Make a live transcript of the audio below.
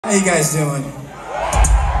How you guys doing?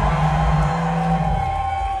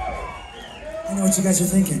 I know what you guys are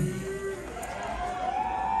thinking.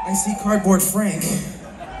 I see Cardboard Frank,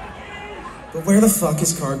 but where the fuck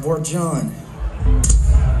is Cardboard John?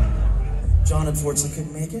 John unfortunately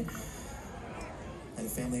couldn't make it. Had a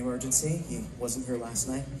family emergency. He wasn't here last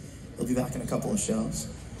night. He'll be back in a couple of shows.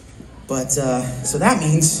 But, so that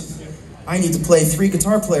means I need to play 3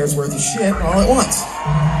 guitar players worth of shit all at once.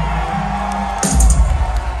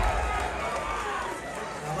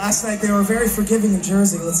 Now, last night they were very forgiving in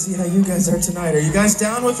Jersey. Let's see how you guys are tonight. Are you guys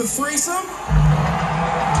down with the threesome?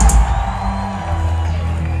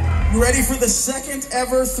 You ready for the second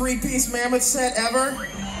ever 3-piece Mammoth set ever?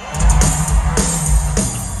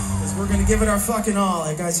 Because we're gonna give it our fucking all.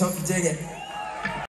 Hey guys, hope you dig it.